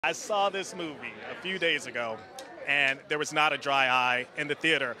I saw this movie a few days ago, and there was not a dry eye in the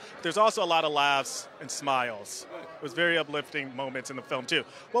theater. There's also a lot of laughs and smiles. It was very uplifting moments in the film, too.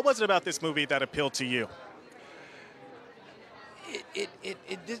 What was it about this movie that appealed to you?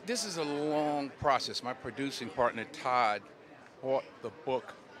 This is a long process. My producing partner, Todd, bought the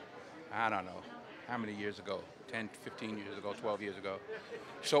book, I don't know, how many years ago? 10, 15 years ago, 12 years ago.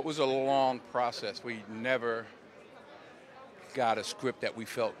 So it was a long process. We never got a script that we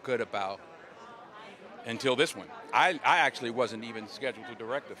felt good about until this one. I actually wasn't even scheduled to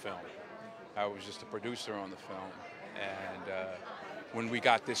direct the film. I was just a producer on the film. And when we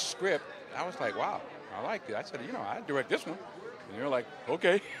got this script, I was like, wow, I like it. I said, you know, I'd direct this one. And they're like,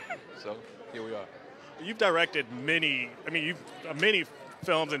 okay. So here we are. You've directed many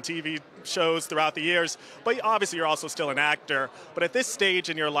films and TV shows throughout the years, but obviously you're also still an actor. But at this stage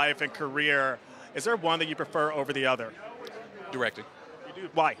in your life and career, is there one that you prefer over the other? Directing. You do?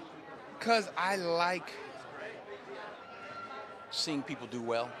 Why? Because I like seeing people do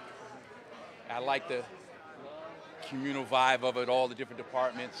well. I like the communal vibe of it, all the different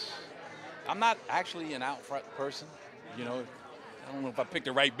departments. I'm not actually an out front person, you know. I don't know if I picked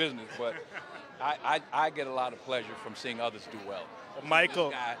the right business, but I get a lot of pleasure from seeing others do well.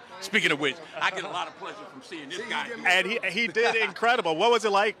 Michael. Speaking of which, I get a lot of pleasure from seeing this guy. And he did incredible. What was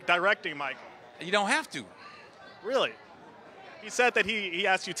it like directing Michael? You don't have to. Really? He said that he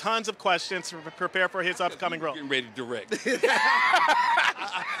asked you tons of questions to prepare for his upcoming role. Getting ready to direct.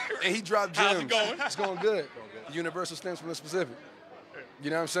 And he dropped gems. How's it going? It's going good. Universal stems from the specific. You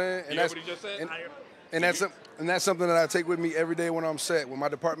know what I'm saying? And you that's heard what he just said? And that's something that I take with me every day when I'm set. When my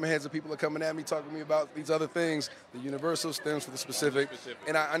department heads and people are coming at me, talking to me about these other things, the universal stems for the specific.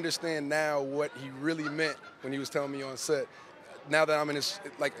 And I understand now what he really meant when he was telling me on set. Now that I'm in his,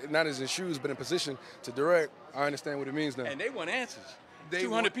 not as in shoes, but in position to direct, I understand what it means now. And they want answers.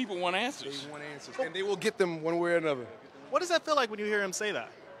 200 people want answers. They want answers. And they will get them one way or another. What does that feel like when you hear him say that?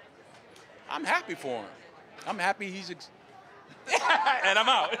 I'm happy for him. I'm happy he's... and I'm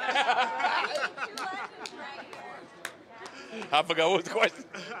out. I forgot what was the question.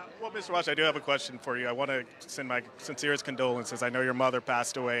 Well, Mr. Washington, I do have a question for you. I want to send my sincerest condolences. I know your mother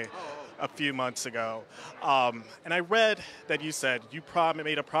passed away a few months ago. And I read that you said you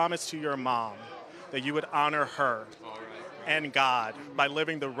made a promise to your mom that you would honor her and God by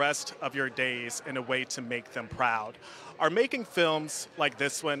living the rest of your days in a way to make them proud. Are making films like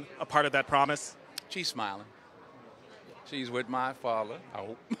this one a part of that promise? She's smiling. She's with my father, I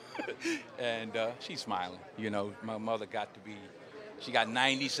hope, and she's smiling. You know, my mother she got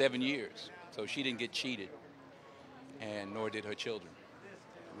 97 years, so she didn't get cheated, and nor did her children.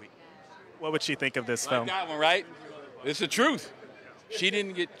 What would she think of this film? That one, right? It's the truth. She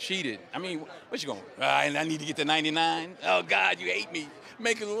didn't get cheated. I mean, what's she going? I need to get to 99. Oh God, you hate me.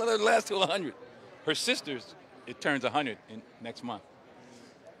 Make it last till 100. Her sister's, it turns 100 next month.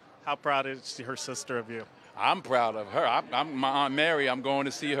 How proud is her sister of you? I'm proud of her. My Aunt Mary, I'm going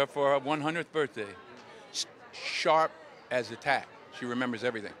to see her for her 100th birthday. Sharp as a tack. She remembers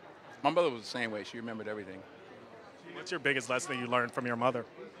everything. My mother was the same way. She remembered everything. What's your biggest lesson that you learned from your mother?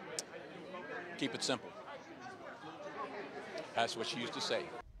 Keep it simple. That's what she used to say.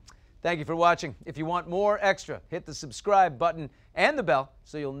 Thank you for watching. If you want more extra, hit the subscribe button and the bell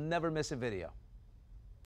so you'll never miss a video.